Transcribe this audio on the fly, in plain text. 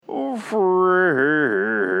Frank's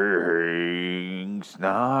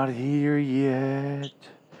not here yet.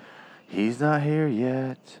 He's not here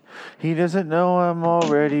yet. He doesn't know I'm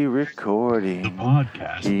already recording.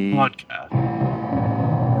 Podcast.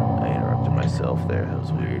 I interrupted myself there. That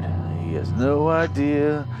was weird. He has no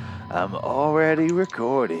idea I'm already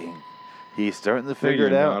recording. He's starting to figure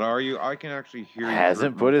it out. Not, are you? I can actually hear you.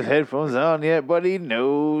 Hasn't put his headphones on yet, but he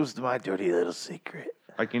knows my dirty little secret.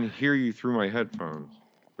 I can hear you through my headphones.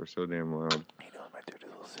 They're so damn loud. He knows my dirty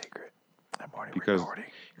little secret. I'm already recording.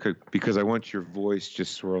 Because I want your voice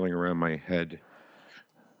just swirling around my head.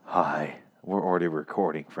 Hi, we're already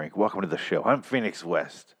recording, Frank. Welcome to the show. I'm Phoenix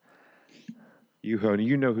West. You, honey,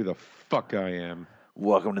 you know who the fuck I am.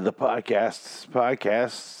 Welcome to the podcasts,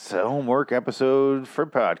 homework episode for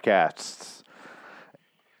podcasts.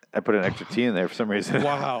 I put an extra T in there for some reason.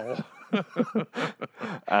 Wow. I don't know.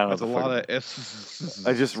 That's a lot of S's.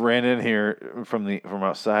 I just ran in here from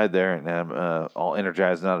outside there, and I'm all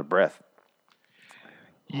energized and out of breath.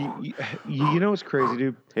 You know what's crazy,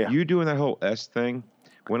 dude? Yeah. You doing that whole S thing.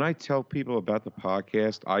 When I tell people about the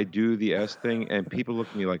podcast, I do the S thing, and people look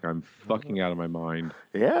at me like I'm fucking out of my mind.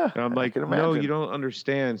 Yeah. And I'm like, no, you don't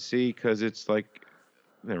understand. See, because it's like,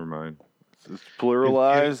 never mind. It's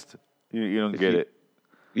pluralized. You don't get it.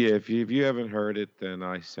 Yeah, if you haven't heard it, then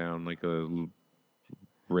I sound like a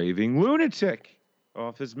raving lunatic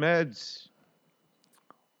off his meds.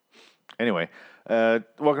 Anyway,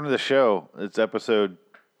 welcome to the show. It's episode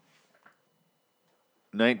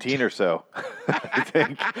 19 or so, I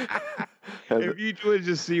think. If you would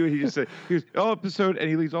just see what he just said. He goes, episode, and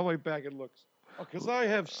he leads all the way back and looks. Because I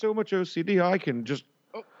have so much OCD, I can just,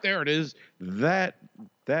 there it is. That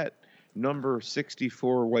number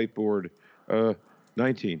 64 whiteboard,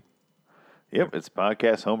 19. Yep, it's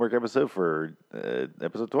podcast homework episode for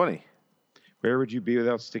episode 20. Where would you be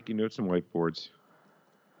without sticky notes and whiteboards?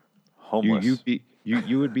 Homeless.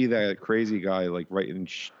 You would be that crazy guy like writing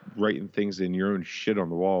things in your own shit on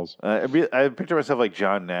the walls. I picture myself like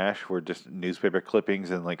John Nash, where just newspaper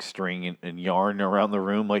clippings and like string and yarn around the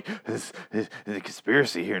room, like there's a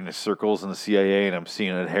conspiracy here in the circles and the CIA, and I'm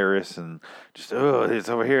seeing Ed Harris and just it's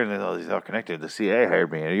over here and it's all connected. The CIA hired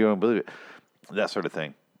me, and you don't believe it. That sort of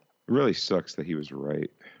thing. It really sucks that he was right.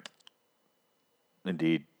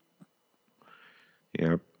 Indeed.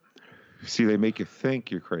 Yep. See, they make you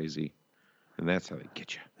think you're crazy. And that's how they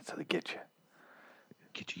get you. That's how they get you.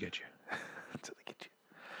 Get you. That's how they get you.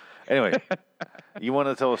 Anyway, you want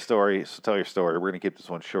to tell a story, so tell your story. We're going to keep this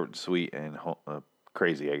one short and sweet and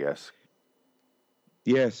crazy, I guess.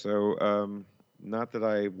 Yeah, so not that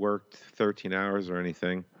I worked 13 hours or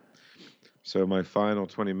anything. So my final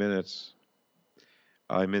 20 minutes,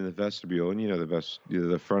 I'm in the vestibule. And you know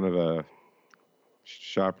the front of a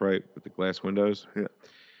ShopRite with the glass windows? Yeah.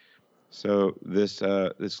 So this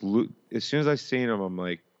as soon as I seen him, I'm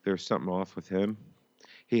like, there's something off with him.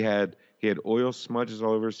 He had oil smudges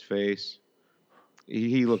all over his face.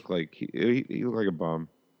 He looked like he looked like a bum,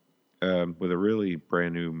 with a really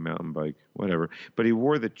brand new mountain bike, whatever. But he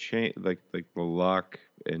wore the chain, like the lock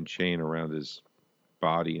and chain around his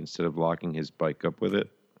body instead of locking his bike up with it.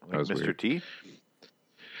 Like Mr. Weird. T?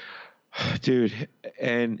 Dude,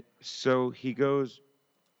 and so he goes,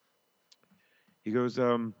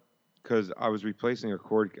 because I was replacing a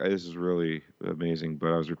cord. This is really amazing,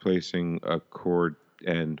 but I was replacing a cord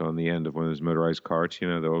end on the end of one of those motorized carts,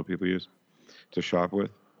 the old people use to shop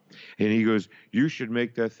with. And he goes, you should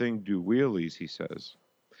make that thing do wheelies, he says.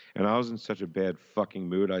 And I was in such a bad fucking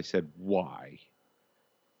mood. I said, why?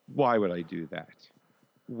 Why would I do that?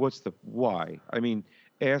 Why? I mean,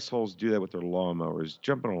 assholes do that with their lawnmowers.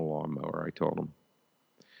 Jump on a lawnmower, I told him.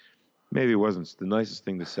 Maybe it wasn't the nicest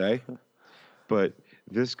thing to say, but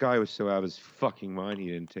this guy was so out of his fucking mind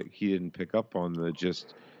he didn't pick up on the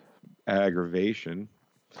just aggravation.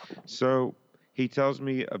 So he tells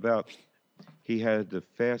me about he had the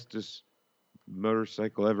fastest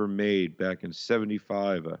motorcycle ever made back in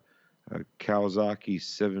 '75, a Kawasaki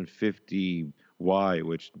 750Y,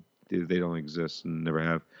 which they don't exist and never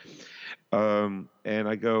have. And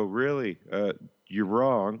I go, really? You're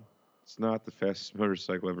wrong. It's not the fastest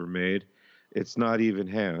motorcycle ever made. It's not even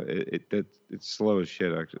half. It's slow as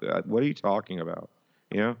shit. Actually, what are you talking about?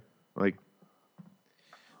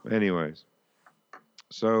 Anyways.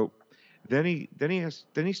 So then he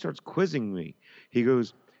starts quizzing me. He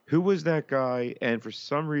goes, "Who was that guy?" And for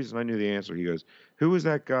some reason, I knew the answer. He goes, "Who was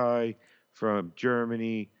that guy from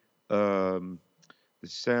Germany? The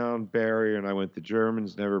sound barrier." And I went, "The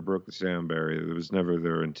Germans never broke the sound barrier. It was never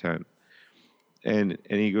their intent." And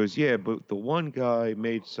he goes, "Yeah, but the one guy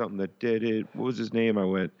made something that did it. What was his name?" I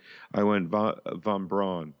went von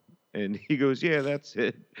Braun. And he goes, yeah, that's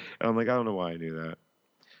it. And I'm like, I don't know why I knew that.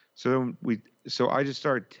 So I just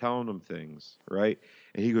started telling him things, right?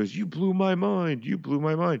 And he goes, you blew my mind. You blew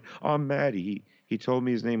my mind. I'm Maddie. He told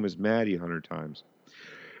me his name was Maddie 100 times.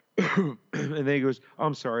 And then he goes,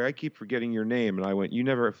 I'm sorry, I keep forgetting your name. And I went, you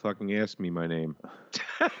never fucking asked me my name.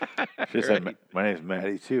 She said, my name's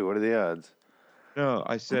Maddie too. What are the odds? No,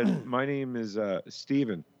 I said, my name is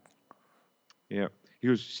Steven. Yeah. He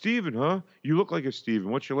goes, Steven, huh? You look like a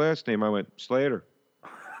Steven. What's your last name? I went, Slater.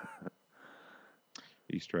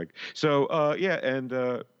 Easter egg. So, yeah,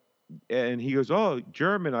 and he goes, oh,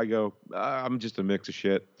 German. I go, I'm just a mix of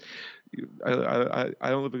shit. I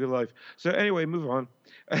don't live a good life. So anyway, move on.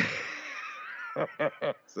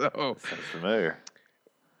 So sounds familiar.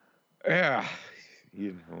 Yeah,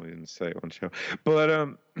 you only didn't say it on show,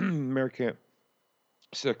 but American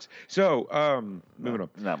 6. So moving on.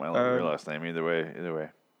 Not my real last name either way.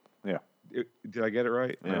 Yeah. Did I get it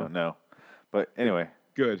right? Yeah, no. But anyway.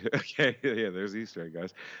 Good. Okay. Yeah, there's the Easter egg,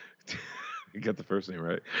 guys. You got the first name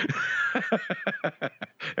right.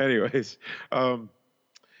 Anyways,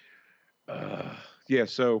 yeah.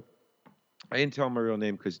 So I didn't tell him my real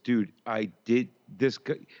name because, dude, I did this.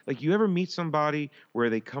 Like, you ever meet somebody where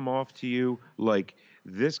they come off to you like,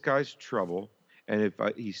 this guy's trouble, and if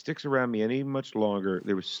he sticks around me any much longer,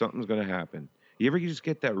 something's going to happen. You ever just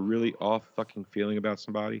get that really off fucking feeling about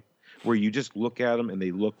somebody where you just look at them and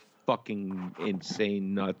they look fucking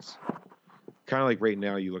insane nuts? Kind of like right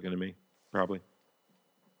now, you looking at me, probably.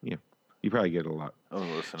 Yeah, you probably get it a lot. Oh,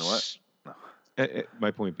 listen to what? No.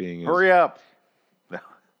 My point being is, hurry up. No.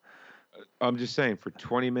 I'm just saying, for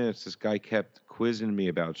 20 minutes, this guy kept quizzing me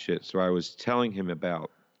about shit. So I was telling him about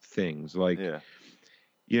things like,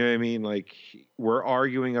 you know what I mean? Like, we're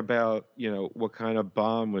arguing about, what kind of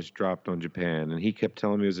bomb was dropped on Japan. And he kept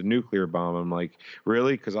telling me it was a nuclear bomb. I'm like,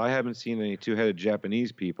 really? Because I haven't seen any two-headed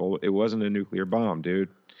Japanese people. It wasn't a nuclear bomb, dude.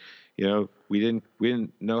 We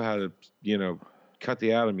didn't know how to, cut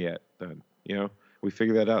the atom yet then. We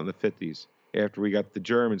figured that out in the 50s after we got the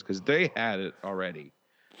Germans, because they had it already.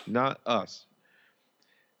 Not us.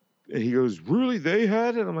 And he goes, really? They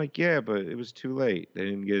had it? I'm like, yeah, but it was too late. They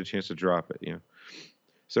didn't get a chance to drop it,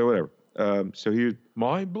 So whatever. So he was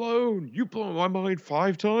mind blown. You blown my mind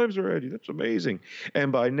 5 times already. That's amazing.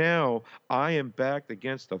 And by now, I am backed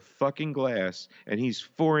against the fucking glass, and he's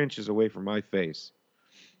 4 inches away from my face.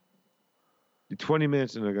 20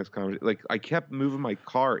 minutes into this conversation, like, I kept moving my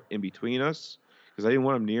cart in between us because I didn't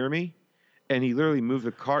want him near me. And he literally moved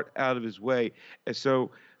the cart out of his way. And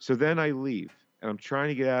so then I leave, and I'm trying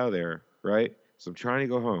to get out of there, right? So I'm trying to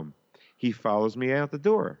go home. He follows me out the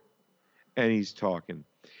door, and he's talking.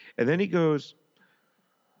 And then he goes,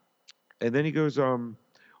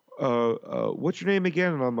 what's your name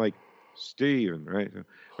again? And I'm like, Steven, right?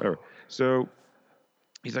 Whatever. So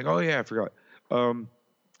he's like, oh yeah, I forgot.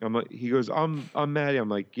 He goes, I'm Maddie. I'm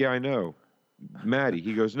like, yeah, I know, Maddie.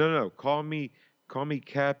 He goes, no, call me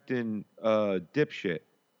Captain Dipshit.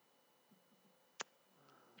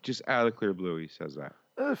 Just out of clear blue, he says that.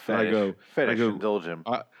 Fetish, indulge him.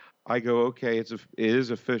 I go, okay, it is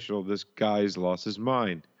official. This guy's lost his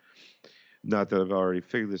mind. Not that I've already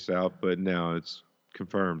figured this out, but now it's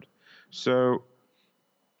confirmed. So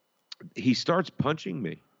he starts punching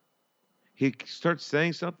me. He starts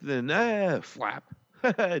saying something, and flap.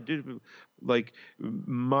 Dude, like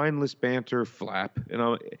mindless banter, flap. And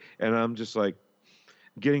I'm just like,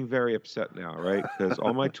 getting very upset now, right? Because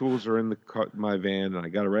all my tools are in my van, and I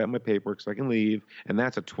got to write my paperwork so I can leave, and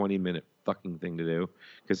that's a 20-minute fucking thing to do,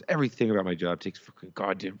 because everything about my job takes fucking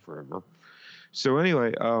goddamn forever. So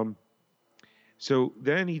anyway, so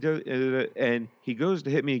then he does, and he goes to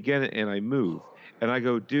hit me again, and I move, and I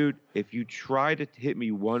go, dude, if you try to hit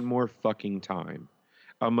me one more fucking time,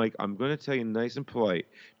 I'm like, I'm gonna tell you nice and polite,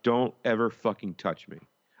 don't ever fucking touch me.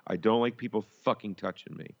 I don't like people fucking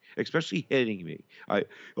touching me, especially hitting me.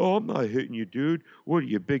 I'm not hitting you, dude. What are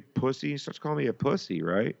you, big pussy? He starts calling me a pussy,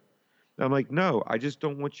 right? And I'm like, no, I just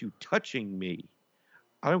don't want you touching me.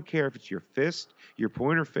 I don't care if it's your fist, your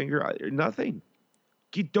pointer finger, nothing.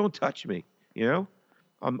 Don't touch me,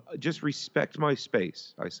 just respect my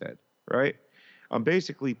space, I said, right? I'm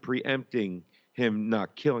basically preempting him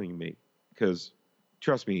not killing me because,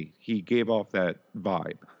 trust me, he gave off that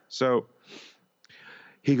vibe. So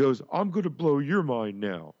he goes, I'm going to blow your mind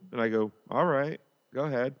now. And I go, all right, go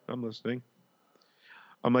ahead. I'm listening.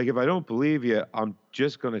 I'm like, if I don't believe you, I'm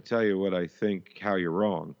just going to tell you what I think, how you're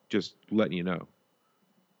wrong. Just letting you know.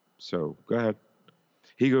 So go ahead.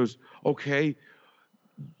 He goes, okay,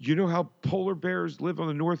 you know how polar bears live on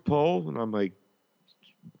the North Pole? And I'm like,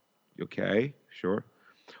 okay, sure.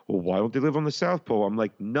 Well, why don't they live on the South Pole? I'm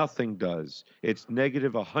like, nothing does. It's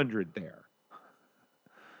negative 100 there.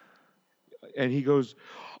 And he goes,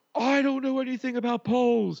 I don't know anything about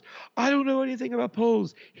poles. I don't know anything about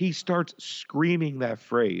poles. He starts screaming that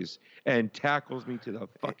phrase and tackles me to the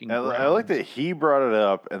fucking I like ground. that he brought it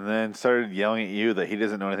up and then started yelling at you that he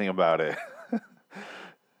doesn't know anything about it.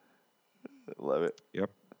 Love it.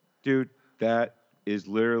 Yep. Dude, that is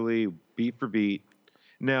literally beat for beat.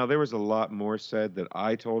 Now, there was a lot more said that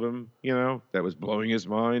I told him, that was blowing his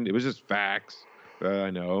mind. It was just facts.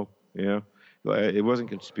 I know, It wasn't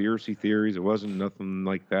conspiracy theories. It wasn't nothing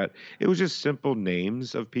like that. It was just simple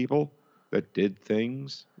names of people that did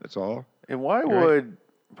things. That's all. And why would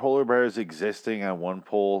polar bears existing on one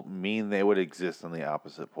pole mean they would exist on the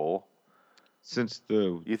opposite pole? Since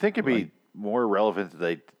you think it'd be more relevant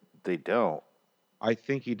that they don't. I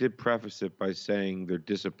think he did preface it by saying they're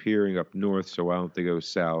disappearing up north, so why don't they go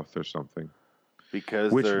south or something?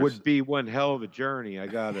 Which would be one hell of a journey, I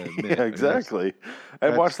gotta admit. Yeah, exactly.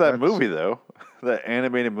 I watched that movie though, that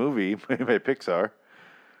animated movie made by Pixar,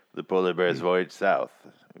 The Polar Bear's Voyage South,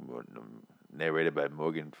 narrated by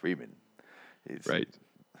Morgan Freeman. Right,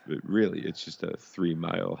 but really, it's just a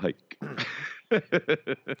 3-mile hike.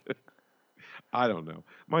 I don't know.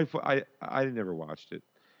 I never watched it.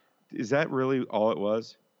 Is that really all it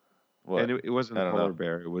was? What? And it wasn't the polar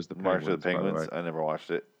bear. It was the March of the Penguins. I never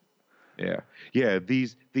watched it. Yeah.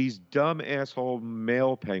 These dumb asshole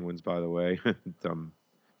male penguins, by the way, dumb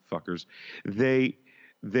fuckers. Their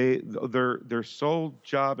sole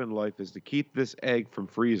job in life is to keep this egg from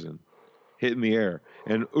freezing, hitting the air.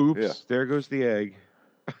 And oops, there goes the egg.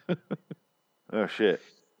 Oh shit.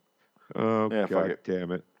 Oh yeah, God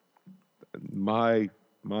damn it. My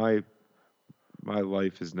life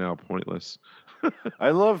is now pointless. I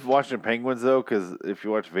love watching penguins though, because if you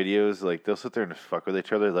watch videos, like they'll sit there and just fuck with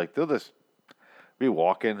each other. Like they'll just be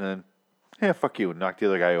walking and fuck you, and knock the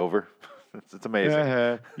other guy over. It's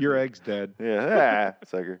amazing. Your egg's dead. Yeah,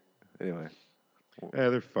 sucker. Anyway. Yeah,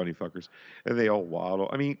 they're funny fuckers, and they all waddle.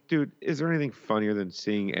 I mean, dude, is there anything funnier than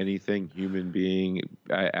seeing anything human being,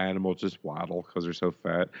 animal just waddle because they're so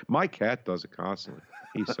fat? My cat does it constantly.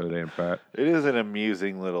 He's so damn fat. It is an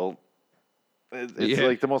amusing little. It's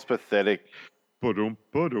like the most pathetic. You need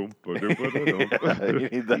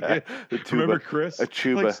that. The tuba. Remember Chris? A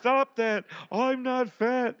tuba. Like, stop that! I'm not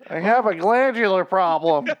fat. I have a glandular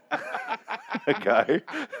problem. A guy.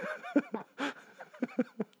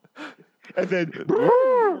 And then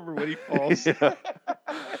when he falls.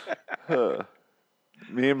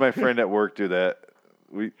 Me and my friend at work do that.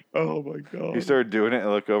 Oh my God. He started doing it and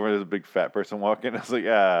I look over and there's a big fat person walking. I was like,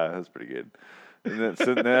 that's pretty good. And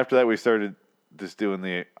then after that we started just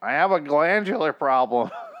doing I have a glandular problem.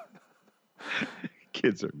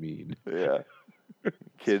 Kids are mean. Yeah.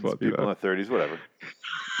 Kids, people in their 30s, whatever.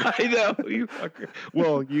 I know. You fucker.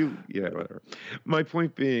 Well, whatever. My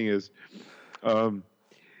point being is,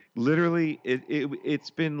 literally,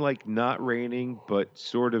 it's been like not raining, but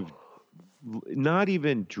sort of not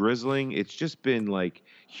even drizzling. It's just been like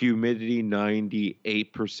humidity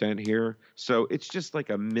 98% here. So it's just like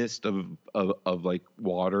a mist of like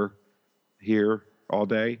water here all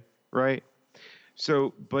day, right?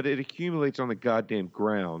 So, but it accumulates on the goddamn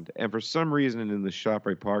ground. And for some reason in the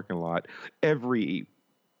ShopRite parking lot, every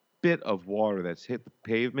bit of water that's hit the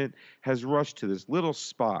pavement has rushed to this little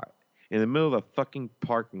spot in the middle of the fucking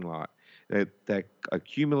parking lot that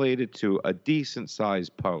accumulated to a decent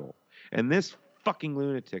sized puddle. And this fucking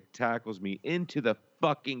lunatic tackles me into the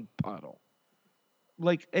fucking puddle.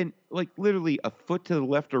 Like literally a foot to the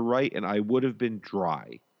left or right, and I would have been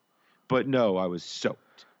dry. But no, I was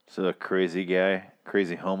soaked. So a crazy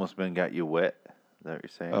homeless man got you wet? Is that what you're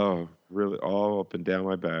saying? Oh, really? All up and down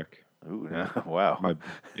my back. Ooh, wow. My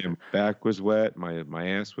back was wet. My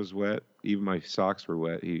ass was wet. Even my socks were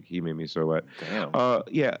wet. He made me so wet. Damn.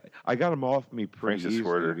 Yeah, I got him off me pretty easily,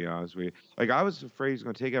 Squirter. to be honest with you. Like, I was afraid he was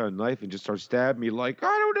going to take out a knife and just start stabbing me like,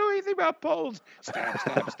 I don't know anything about poles.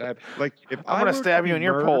 Stab. Like, if I'm going to stab you in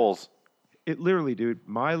your poles. It literally, dude,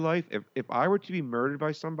 my life, if I were to be murdered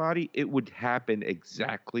by somebody, it would happen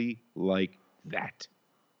exactly like that.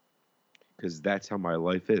 Because that's how my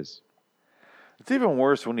life is. It's even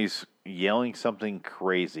worse when he's yelling something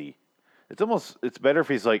crazy. It's better if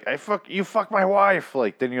he's like, you fuck my wife.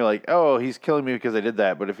 Like, then you're like, oh, he's killing me because I did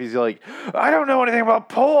that. But if he's like, I don't know anything about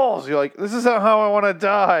poles, you're like, this isn't how I want to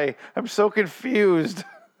die. I'm so confused.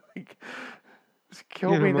 Like, just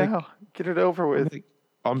kill me now. Like, get it over with. Like,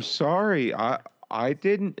 I'm sorry. I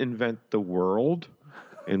didn't invent the world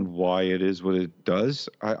and why it is what it does.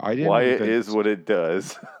 I didn't. Why it is what it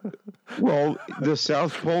does. Well, the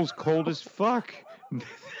South Pole's cold as fuck.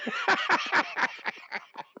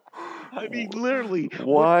 I mean, literally. Why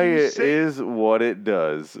what do you it say? is what it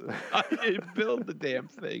does. I didn't build the damn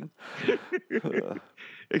thing.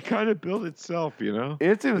 It kind of built itself, you know?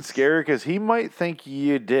 It's even scary because he might think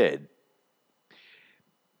you did.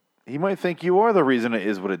 He might think you are the reason it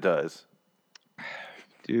is what it does.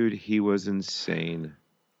 Dude, he was insane.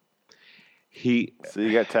 So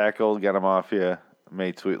you got tackled, got him off you,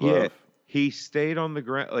 made sweet Yeah, love. he stayed on the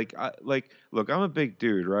ground. Look, I'm a big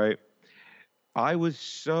dude, right? I was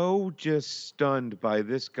so just stunned by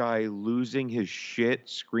this guy losing his shit,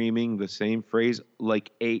 screaming the same phrase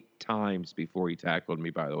like 8 times before he tackled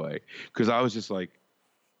me, by the way. Because I was just like,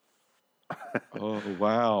 oh,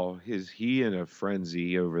 wow. Is he in a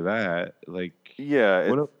frenzy over that? Like, Yeah,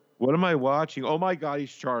 what am I watching? Oh, my God,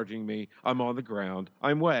 he's charging me. I'm on the ground.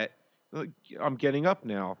 I'm wet. Like, I'm getting up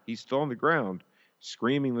now. He's still on the ground,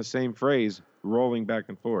 screaming the same phrase, rolling back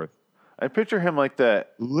and forth. I picture him like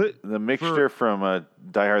that. The mixture from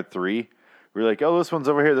Die Hard 3. We're like, oh, this one's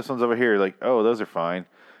over here, this one's over here. Like, oh, those are fine.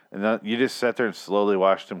 And then you just sat there and slowly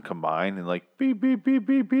watched them combine and like beep beep beep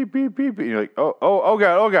beep beep beep beep. And you're like, oh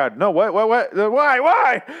god, no, what,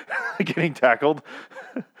 why? Getting tackled.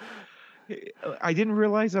 I didn't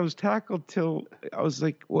realize I was tackled till I was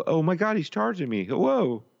like, oh my God, he's charging me.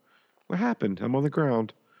 Whoa, what happened? I'm on the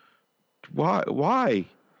ground. Why?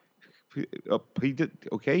 He did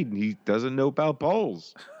okay. He doesn't know about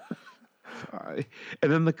poles.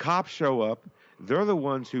 And then the cops show up. They're the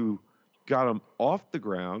ones who got him off the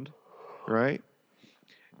ground, right?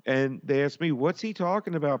 And they asked me, "What's he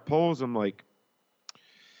talking about? Poles?" I'm like,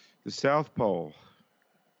 "The South Pole.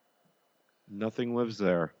 Nothing lives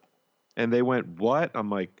there." And they went, "What?" I'm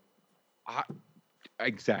like,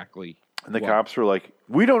 "Exactly." And the cops were like,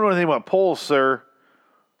 "We don't know anything about poles, sir.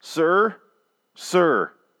 Sir.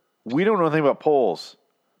 We don't know anything about poles.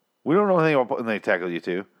 We don't know anything about." And they tackled you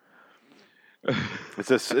too.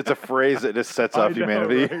 It's a phrase that just sets off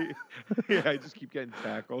humanity. Right? Yeah, I just keep getting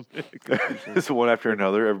tackled. It's one after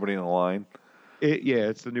another. Everybody in the line.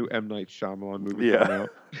 It's the new M. Night Shyamalan movie coming out.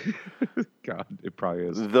 God, it probably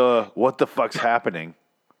is. What the fuck's happening?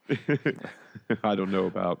 I don't know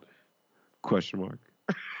about question mark.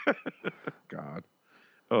 God.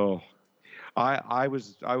 Oh. I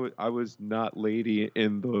was not lady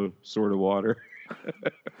in the sort of water.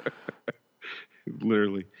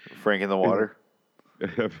 Literally. Frank in the water?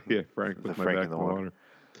 Yeah, Frank with my back in the water.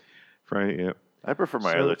 Frank, yeah. I prefer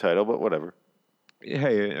my other title, but whatever.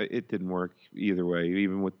 Hey, it didn't work either way,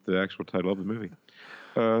 even with the actual title of the movie.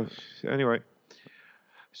 Anyway,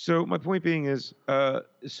 so my point being is,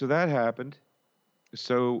 so that happened.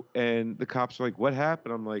 So, and the cops are like, what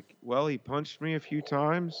happened? I'm like, well, he punched me a few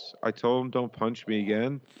times. I told him, don't punch me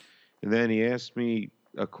again. And then he asked me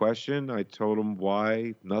a question. I told him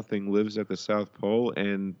why nothing lives at the South Pole.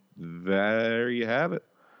 And there you have it.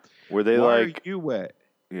 Were they why like, are you wet?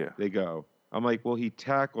 Yeah. They go. I'm like, well, he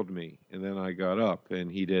tackled me. And then I got up and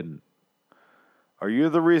he didn't. Are you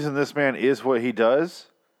the reason this man is what he does?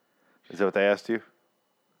 Is that what they asked you?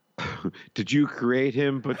 Did you create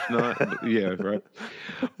him, but not? Yeah, right.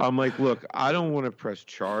 I'm like, look, I don't want to press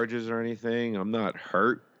charges or anything. I'm not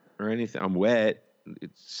hurt or anything. I'm wet.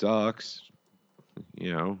 It sucks.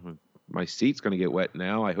 You know, my seat's going to get wet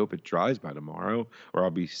now. I hope it dries by tomorrow, or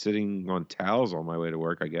I'll be sitting on towels on my way to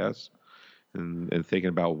work, I guess, and thinking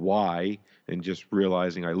about why, and just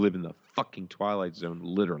realizing I live in the fucking Twilight Zone,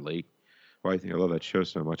 literally. Why I think I love that show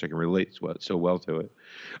so much. I can relate so well to it.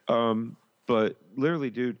 But literally,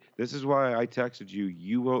 dude, this is why I texted you.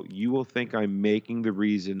 You will think I'm making the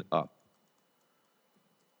reason up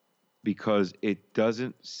because it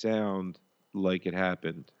doesn't sound like it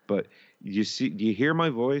happened. But do you hear my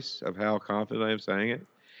voice of how confident I am saying it?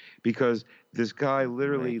 Because this guy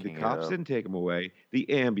literally, the cops didn't take him away. The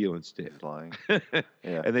ambulance did. He's lying.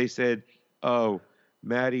 Yeah. And they said, "Oh,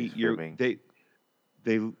 Maddie,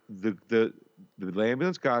 the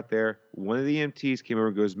ambulance got there. One of the EMTs came over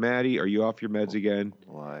and goes, Maddie, are you off your meds again?"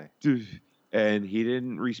 Why? And he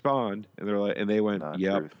didn't respond. And they're like, and they went, Not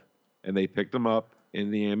yep. truth. And they picked him up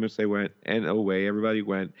in the ambulance. They went, and away everybody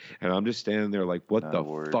went. And I'm just standing there like, what Not the a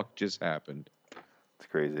word. fuck just happened? It's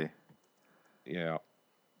crazy. Yeah.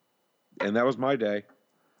 And that was my day.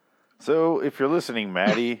 So if you're listening,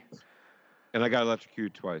 Maddie. And I got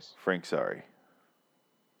electrocuted twice. Frank, sorry.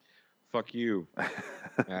 Fuck you,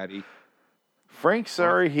 Maddie. Frank,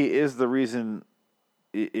 sorry, he is the reason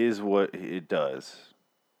it is what it does.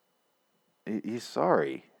 He's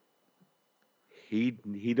sorry. He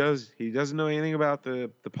doesn't know anything about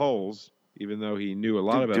the polls, even though he knew a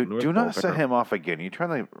lot about North Do Pole. not set him off again. You're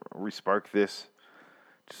trying to respark this.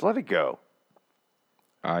 Just let it go.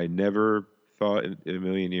 I never thought in a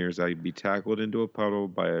million years I'd be tackled into a puddle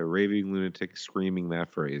by a raving lunatic screaming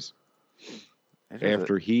that phrase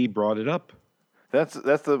after he brought it up. That's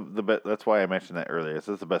that's why I mentioned that earlier.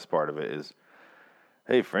 That's the best part of it is,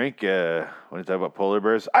 hey Frank, when you talk about polar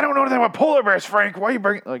bears, I don't know anything about polar bears, Frank. Why are you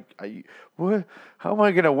bringing what? How am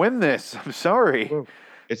I gonna win this? I'm sorry. Well,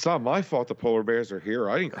 it's not my fault the polar bears are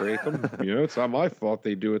here. I didn't create them. It's not my fault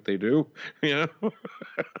they do what they do.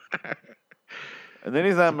 And then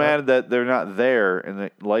he's not mad that they're not there and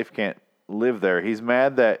that life can't live there. He's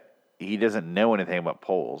mad that he doesn't know anything about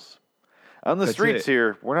poles. On the streets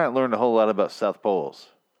here, we're not learning a whole lot about South Poles.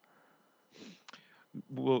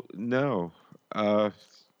 Well, no.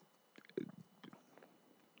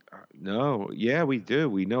 No. Yeah, we do.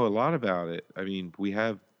 We know a lot about it. I mean, we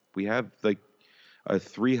have like a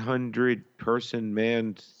 300-person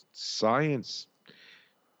manned science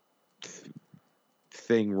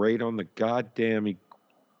thing right on the goddamn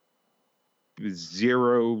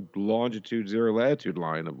zero longitude, zero latitude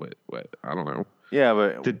line of what I don't know. Yeah,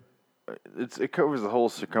 but it covers the whole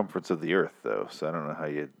circumference of the Earth, though. So I don't know how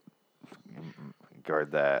you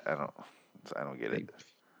guard that. I don't get it.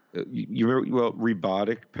 You remember,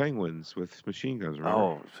 robotic penguins with machine guns, remember?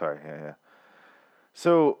 Oh, sorry. Yeah.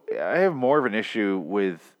 So I have more of an issue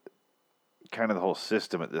with kind of the whole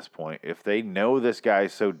system at this point. If they know this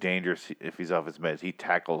guy's so dangerous, if he's off his meds, he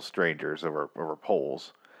tackles strangers over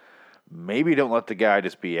poles. Maybe don't let the guy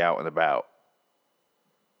just be out and about.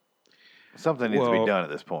 Something needs to be done at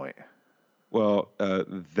this point. Well,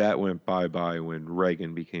 that went bye-bye when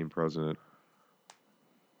Reagan became president.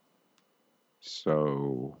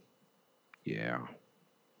 So, yeah.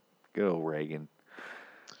 Good old Reagan.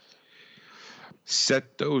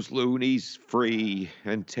 Set those loonies free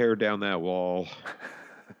and tear down that wall.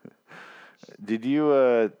 Did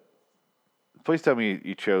you, please tell me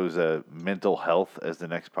you chose mental health as the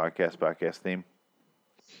next podcast theme?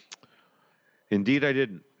 Indeed, I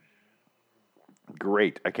didn't.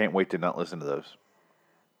 Great. I can't wait to not listen to those.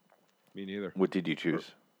 Me neither. What did you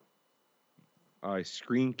choose? I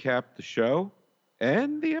screen capped the show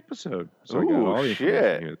and the episode. So I got all the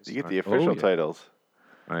shit. You get the official titles.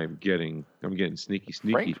 I'm getting sneaky.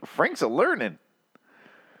 Frank's a learning.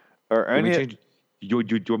 Do you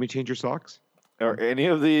want me to change your socks? Are any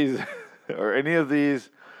of these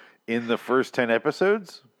in the first 10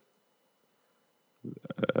 episodes?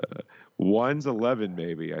 One's 11,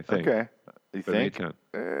 maybe, I think. Okay. You think?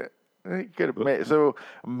 So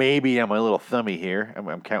maybe I'm a little thummy here.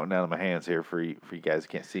 I'm counting down on my hands here for you guys who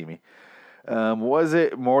can't see me. Was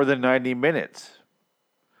it more than 90 minutes?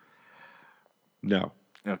 No.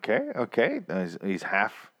 Okay. He's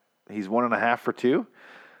half. He's 1.5 for 2.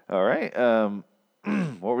 All right.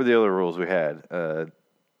 What were the other rules we had?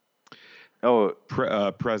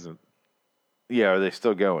 Present. Yeah. Are they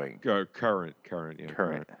still going? Current. Yeah.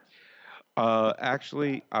 Current.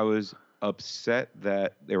 Actually, I was upset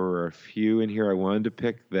that there were a few in here I wanted to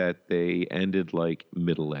pick that they ended like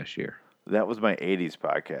middle last year. That was my 80s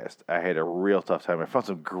podcast. I had a real tough time. I found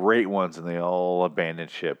some great ones, and they all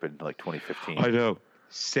abandoned ship in like 2015. I know.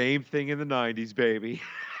 Same thing in the 90s, baby.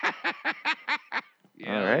 All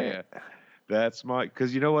right. Yeah. That's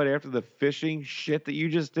because you know what? After the fishing shit that you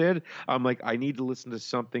just did, I'm like, I need to listen to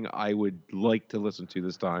something I would like to listen to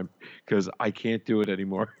this time because I can't do it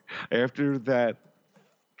anymore. After that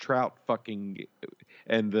trout fucking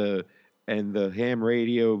and the ham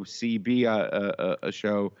radio CB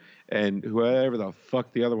show and whoever the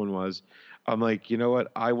fuck the other one was, I'm like, you know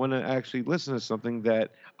what? I want to actually listen to something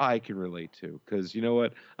that I can relate to because you know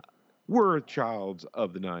what? We're a child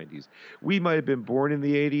of the 90s. We might have been born in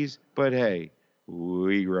the 80s, but hey,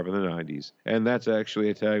 we grew up in the 90s. And that's actually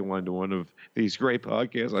a tagline to one of these great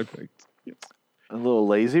podcasts I picked. A little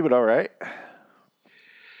lazy, but all right.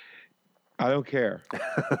 I don't care.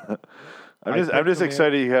 I'm just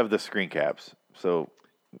excited you have the screen caps. So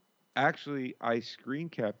actually, I screen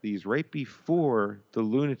capped these right before the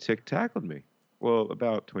lunatic tackled me. Well,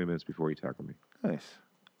 about 20 minutes before he tackled me. Nice.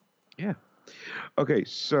 Yeah. Okay,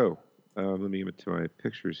 so let me get to my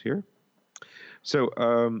pictures here. So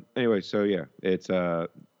anyway, so yeah, it's a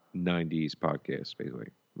 90s podcast, basically,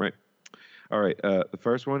 right? All right, the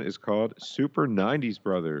first one is called Super 90s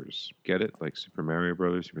Brothers. Get it? Like Super Mario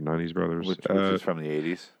Brothers, Super 90s Brothers. Which is from the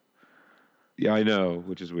 80s. Yeah, I know,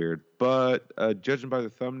 which is weird. But judging by the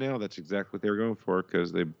thumbnail, that's exactly what they were going for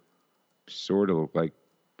because they sort of look like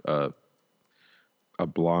a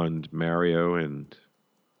blonde Mario and...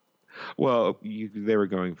 Well, they were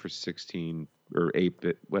going for 16 or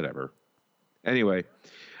 8-bit, whatever. Anyway,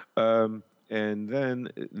 and then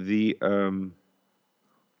the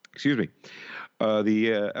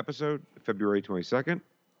episode, February 22nd.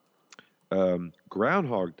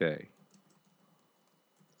 Groundhog Day.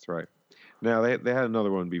 That's right. Now they had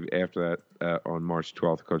another one after that on March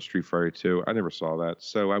 12th called Street Fighter 2. I never saw that,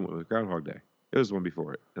 so I went with Groundhog Day. It was the one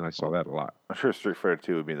before it, and I saw that a lot. I'm sure Street Fighter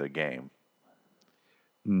 2 would be the game.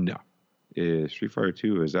 No, Street Fighter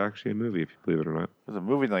 2 is actually a movie, if you believe it or not. It was a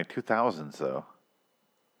movie in like 2000s, though.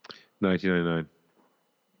 1999.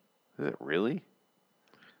 Is it really?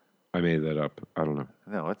 I made that up. I don't know.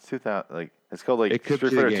 No, it's 2000. Like it's called like It could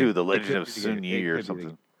Street be the Fighter game. 2: The It Legend could of be the Sun game. Yi It or could be the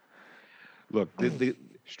something. Look, the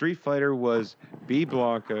Street Fighter was be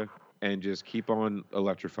Blanca and just keep on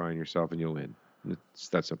electrifying yourself and you'll win. It's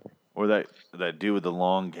that simple. Or that dude with the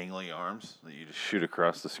long gangly arms that you just shoot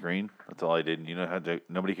across the screen. That's all I did. And you know how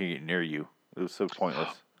nobody can get near you. It was so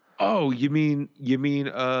pointless. Oh, you mean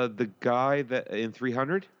the guy that in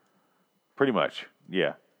 300? Pretty much,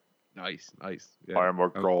 yeah. Nice. Yeah. I'm a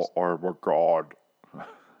god. I'm a god.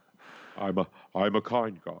 I'm a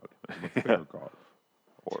kind god. I'm a fair god.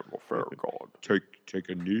 I'm a fair god. Take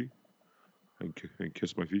a knee and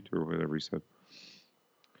kiss my feet or whatever he said.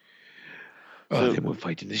 Then we'll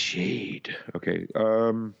fight in the shade. Okay.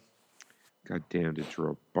 God damn, did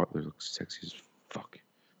Gerard Butler look sexy as fuck?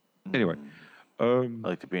 Anyway. I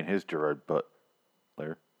like to be in his Gerard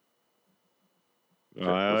Butler.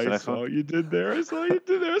 I saw what you did there. Let's go on.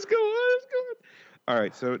 All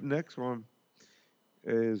right, so next one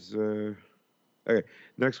is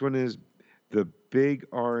next one is The Big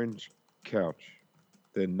Orange Couch,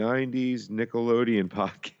 the 90s Nickelodeon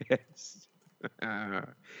podcast.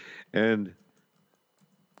 And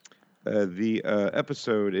the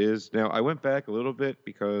episode is, now I went back a little bit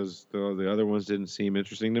because the other ones didn't seem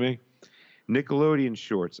interesting to me. Nickelodeon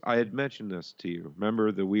shorts. I had mentioned this to you.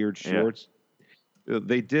 Remember the weird shorts? Yeah.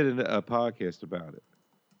 They did a podcast about it.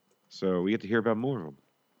 So we get to hear about more of them.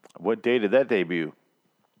 What day did that debut?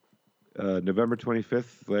 November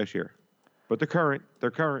 25th last year. But they're current.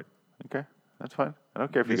 Okay, that's fine. I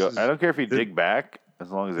don't care if I don't care if you dig back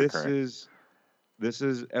as long as they're current. This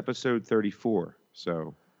is episode 34.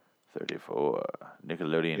 So 34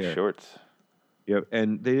 Nickelodeon shorts. Yep,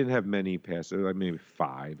 and they didn't have many passes, like maybe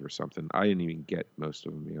 5 or something. I didn't even get most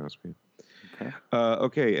of them, to be honest with you. Okay.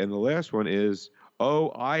 Okay, and the last one is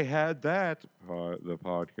I Had That, the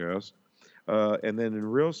podcast. And then in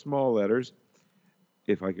real small letters,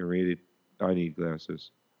 if I can read it, I need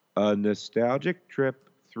glasses. A nostalgic trip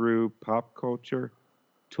through pop culture,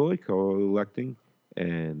 toy collecting,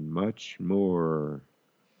 and much more.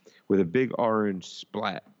 With a big orange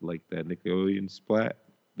splat, like that Nickelodeon splat.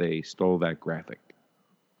 They stole that graphic.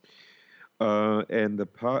 And the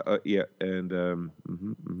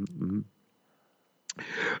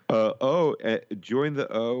join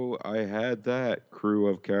the I Had That crew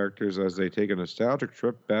of characters as they take a nostalgic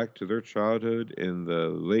trip back to their childhood in the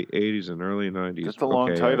late 80s and early 90s. That's a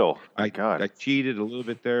long title. I cheated a little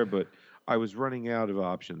bit there, but I was running out of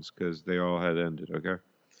options because they all had ended, okay?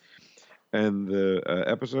 And the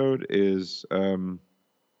episode is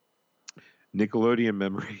Nickelodeon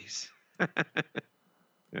Memories.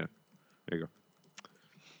 Yeah, there you go.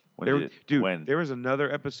 There was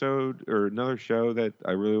another episode or another show that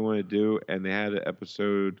I really wanted to do, and they had an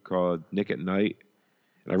episode called Nick at Night.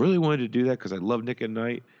 And I really wanted to do that because I love Nick at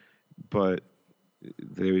Night, but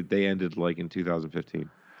they ended like in 2015.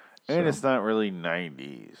 And it's not really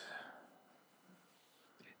 90s.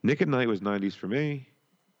 Nick at Night was 90s for me.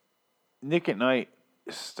 Nick at Night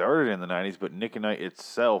started in the 90s, but Nick at Night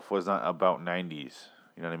itself was not about 90s.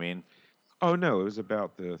 You know what I mean? Oh, no, it was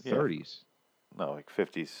about the 30s. No, like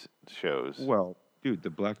 50s shows. Well, dude, the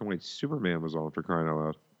black and white Superman was on, for crying out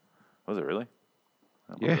loud. Was it really?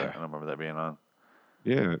 I don't remember that being on.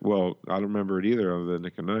 Yeah, well, I don't remember it either other than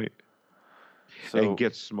Nick at Night. So, and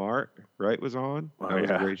Get Smart, right, was on. That was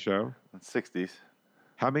a great show. It's 60s.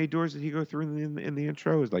 How many doors did he go through in the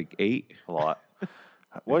intro? It was like 8. A lot.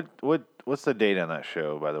 What's the date on that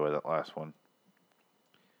show, by the way, that last one?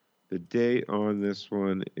 The date on this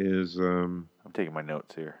one is I'm taking my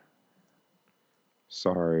notes here.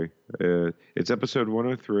 Sorry. It's episode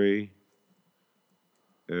 103.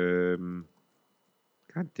 God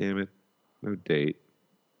damn it. No date.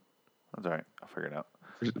 That's all right. I'll figure it out.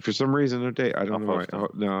 For some reason, no date. I don't know why.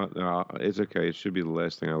 No, it's okay. It should be the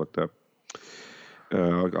last thing I looked up.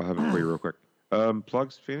 I'll have it for you real quick.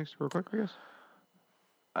 Plugs, Phoenix, real quick, I guess.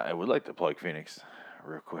 I would like to plug Phoenix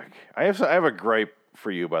real quick. I have a gripe for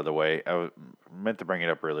you, by the way. I meant to bring it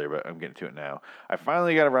up earlier, but I'm getting to it now. I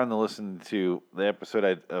finally got around to listen to the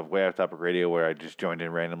episode of Way Off Topic Radio where I just joined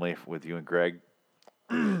in randomly with you and Greg.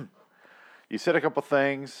 You said a couple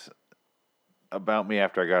things about me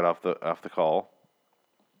after I got off the call.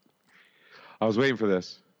 I was waiting for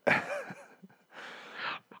this.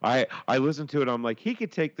 I listened to it. I'm like, he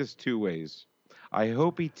could take this two ways. I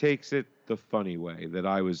hope he takes it the funny way, that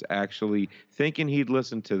I was actually thinking he'd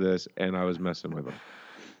listen to this and I was messing with him.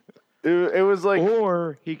 It was like,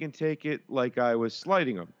 Or he can take it like I was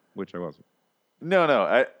slighting him, which I wasn't.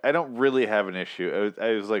 no, I don't really have an issue.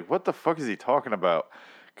 I was like, what the fuck is he talking about?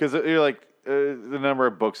 Because you're like, the number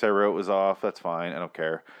of books I wrote was off. That's fine. I don't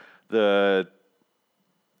care.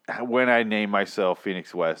 When I named myself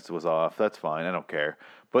Phoenix West was off. That's fine. I don't care.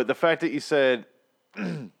 But the fact that you said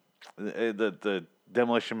the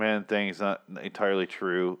Demolition Man thing is not entirely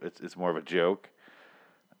true. It's more of a joke,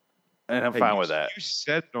 and I'm fine with that. You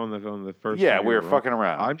said it on the first. Yeah, we were fucking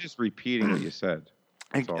around. I'm just repeating what you said.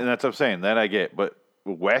 And that's what I'm saying. That I get. But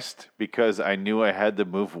West, because I knew I had to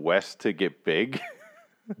move west to get big.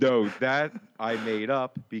 No, that I made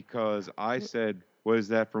up because I said, "What is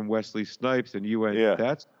that from Wesley Snipes?" And you went, Yeah.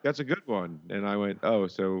 That's a good one." And I went, "Oh,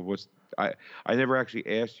 so what's?" I never actually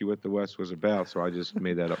asked you what the West was about, so I just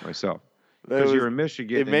made that up myself. Because you're in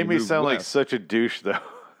Michigan. It made me sound like west. such a douche, though.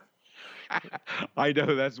 I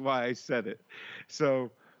know, that's why I said it.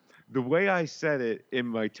 So the way I said it in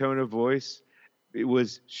my tone of voice, it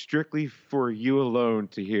was strictly for you alone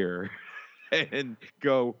to hear and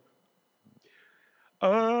go,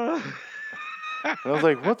 And I was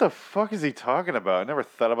like, what the fuck is he talking about? I never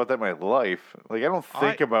thought about that in my life. Like, I don't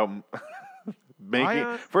think about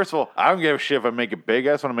making... First of all, I don't give a shit if I make it big.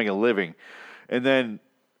 I just want to make a living. And then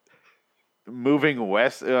moving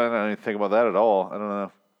west, I don't even think about that at all. I don't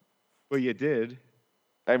know. Well, you did.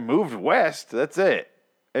 I moved west. That's it.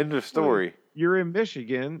 End of story. Well, you're in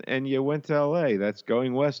Michigan and you went to L.A. That's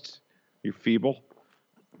going west. You feeble.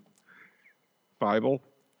 Bible.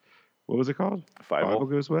 What was it called? Bible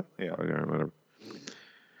goes west? Yeah. I don't remember.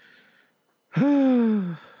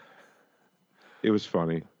 It was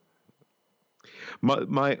funny.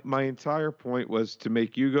 My entire point was to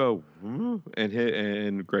make you go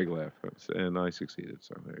and Greg laugh, and I succeeded.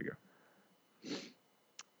 So there you go.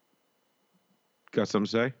 Got something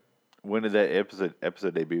to say? When did that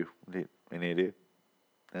episode debut? Any idea?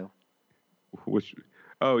 No. Which?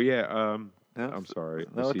 Oh yeah. No, I'm sorry.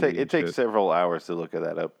 No, it takes several hours to look at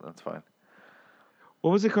that up. That's fine.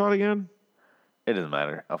 What was it called again? It doesn't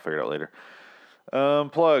matter. I'll figure it out later.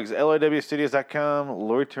 Plugs, LIWstudios.com,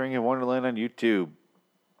 Loitering in Wonderland on YouTube.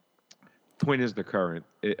 When is the current?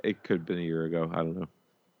 It could have been a year ago. I don't know.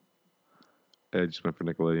 I just went for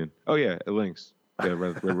Nickelodeon. Oh, yeah, it links. Yeah,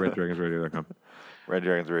 RedDragonsRadio.com.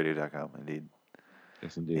 RedDragonsRadio.com, indeed.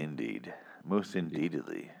 Yes, indeed. Indeed. Most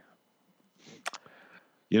indeedly.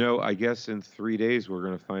 You know, I guess in 3 days we're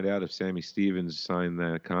going to find out if Sammy Stevens signed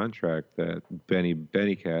that contract that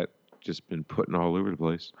Benny Cat just been putting all over the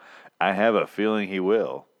place. I have a feeling he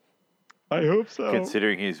will. I hope so.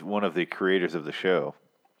 Considering he's one of the creators of the show.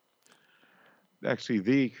 Actually,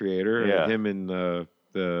 the creator. Yeah. Him and the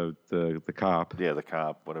cop. Yeah, the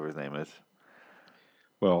cop, whatever his name is.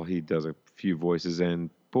 Well, he does a few voices, and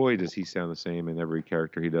boy, does he sound the same in every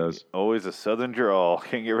character he does. Always a southern drawl.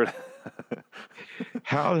 Can't get rid of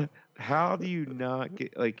How do you not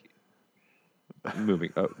get, like...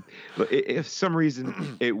 Moving up. If some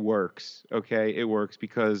reason it works, okay? It works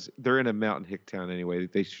because they're in a mountain hick town anyway.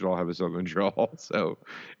 They should all have a southern drawl, so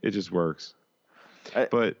it just works.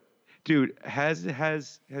 But dude, has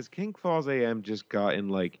King Falls AM just gotten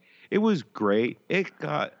like, it was great. It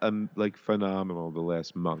got like phenomenal the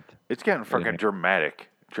last month. It's getting fucking dramatic.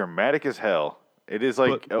 Dramatic as hell. It is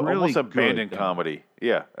like really almost abandoned comedy.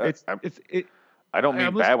 Yeah. I don't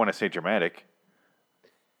mean bad when I say dramatic.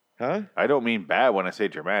 Huh? I don't mean bad when I say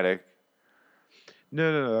dramatic.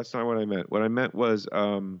 No, that's not what I meant. What I meant was,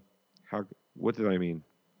 what did I mean?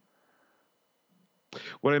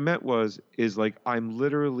 What I meant is like, I'm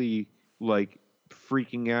literally like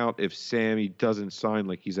freaking out if Sammy doesn't sign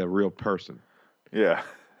like he's a real person. Yeah.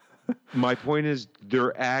 My point is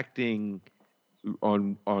they're acting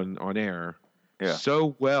on air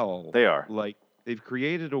so well. They are. Like, they've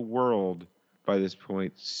created a world by this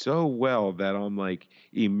point so well that I'm like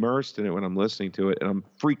immersed in it when I'm listening to it, and I'm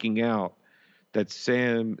freaking out that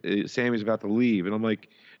Sammy's about to leave, and I'm like,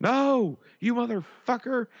 no, you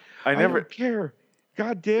motherfucker! I don't care.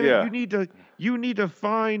 God damn it! You need to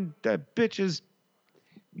find that bitch's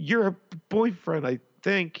your boyfriend. I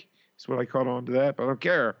think is what I caught on to that, but I don't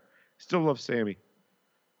care. Still love Sammy.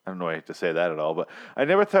 I don't know why I have to say that at all, but I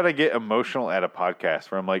never thought I'd get emotional at a podcast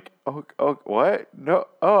where I'm like, oh, what? No,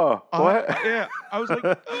 what? Yeah, I was like,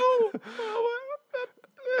 oh,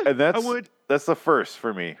 and that's the first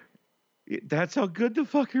for me. That's how good the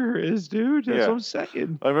fucker is, dude. That's what I'm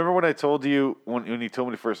saying. I remember when I told you, when you told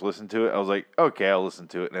me to first listen to it, I was like, okay, I'll listen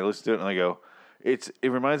to it. And I listened to it and I go, it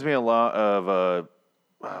reminds me a lot of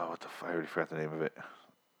what the fuck? I already forgot the name of it.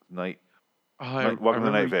 Night. I Welcome to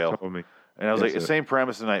remember Night you Vale. told me. And I was That's like, it. same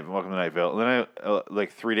premise tonight, Welcome to Night Vale. And then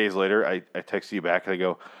like 3 days later, I text you back and I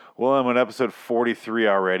go, well, I'm on episode 43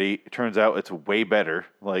 already. It turns out it's way better.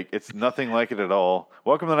 Like, it's nothing like it at all.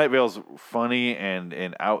 Welcome to Night Vale's funny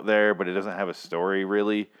and out there, but it doesn't have a story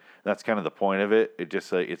really. That's kind of the point of it. It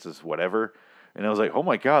just like, it's just whatever. And I was like, oh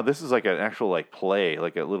my God, this is like an actual like play,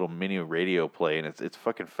 like a little mini radio play. And it's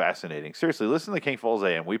fucking fascinating. Seriously, listen to King Falls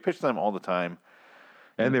AM. We pitch them all the time.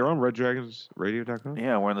 And they're on reddragonsradio.com?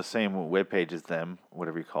 Yeah, we're on the same webpage as them,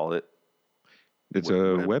 whatever you call it. It's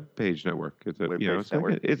a web page network. It's a Web you know, page it's like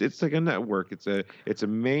network. it's like a network. It's a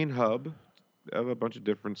main hub of a bunch of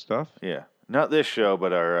different stuff. Yeah. Not this show,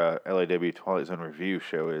 but our LAW Twilight Zone review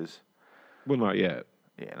show is. Well, not yet.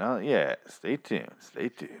 Yeah, not yet. Stay tuned. Stay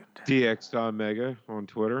tuned. DX.Mega on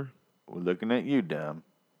Twitter. We're looking at you, Dom.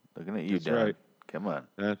 Looking at you, That's Dom. right. Come on.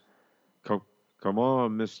 Come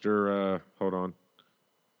on, Mr. Hold on.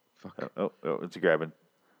 Fuck. Oh, what's he grabbing?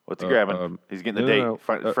 What's he grabbing? He's getting the date. no.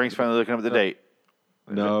 Frank's finally looking up the date.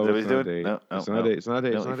 No, Is it's that not what a date. he's doing? It's not a date. It's not a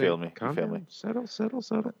date. No, It's not a he date. failed me. Calm He failed down. me.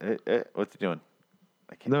 Settle. What's he doing?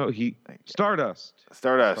 I can't. No, Stardust.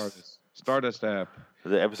 Stardust app.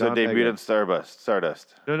 The episode Don debuted Mega. on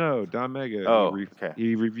Stardust. No, Don Mega. Oh, okay.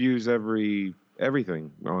 He reviews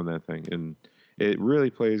everything on that thing, and it really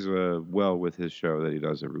plays well with his show that he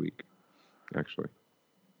does every week, actually.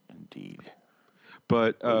 Indeed.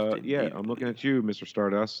 But Most yeah, indeed. I'm looking at you, Mr.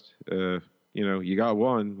 Stardust. You know, you got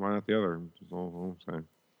one. Why not the other? That's all I'm saying.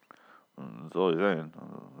 That's all he's saying.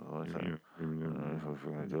 That's all he's saying. If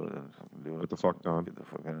we're gonna do it, then fucking do it. What the fuck, Don? Get the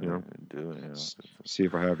fuck in You know? and do it. You know. See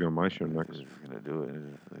if I have you on my show If next. you're gonna do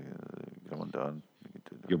it, get on done.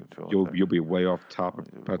 Get the You'll be way off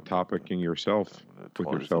topicing yourself with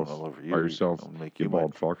yourself by yourself. I'll make You you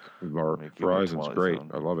bald fuck. Our make you my Verizon's Twilight great.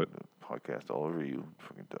 Zone I love it. podcast all over you.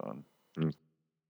 Fucking